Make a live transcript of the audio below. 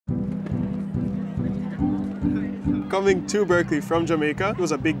Coming to Berkeley from Jamaica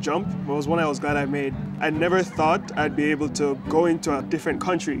was a big jump. It was one I was glad I made. I never thought I'd be able to go into a different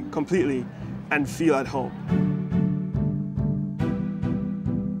country completely and feel at home.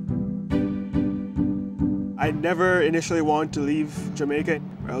 I never initially wanted to leave Jamaica.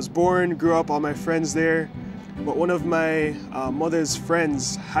 I was born, grew up, all my friends there. But one of my mother's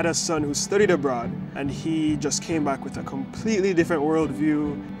friends had a son who studied abroad, and he just came back with a completely different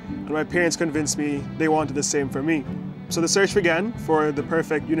worldview. And my parents convinced me they wanted the same for me. So the search began for the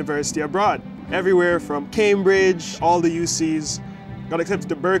perfect university abroad. Everywhere from Cambridge, all the UCs, got accepted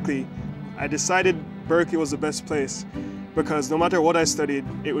to Berkeley. I decided Berkeley was the best place because no matter what I studied,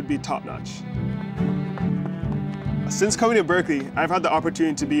 it would be top-notch. Since coming to Berkeley, I've had the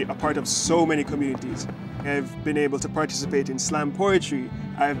opportunity to be a part of so many communities. I've been able to participate in slam poetry.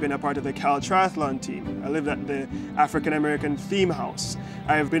 I've been a part of the Cal Triathlon team. I lived at the African American Theme House.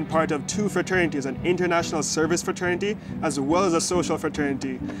 I have been part of 2 fraternities, an international service fraternity as well as a social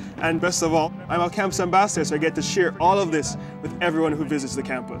fraternity. And best of all, I'm a campus ambassador, so I get to share all of this with everyone who visits the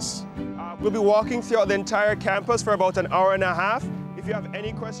campus. We'll be walking throughout the entire campus for about an hour and a half. If you have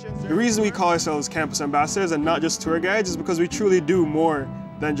any questions... The reason we call ourselves campus ambassadors and not just tour guides is because we truly do more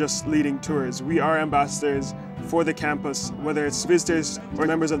than just leading tours. We are ambassadors for the campus, whether it's visitors or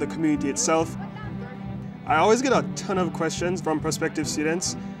members of the community itself. I always get a ton of questions from prospective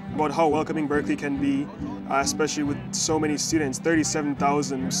students about how welcoming Berkeley can be, especially with so many students,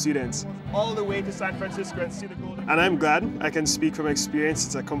 37,000 students. All the way to San Francisco and see the Golden... And I'm glad I can speak from experience.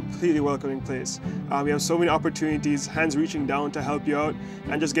 It's a completely welcoming place. We have so many opportunities, hands reaching down to help you out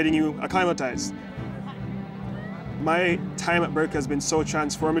and just getting you acclimatized. My time at Berkeley has been so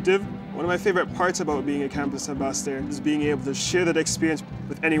transformative. One of my favorite parts about being a campus ambassador is being able to share that experience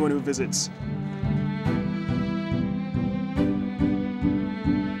with anyone who visits.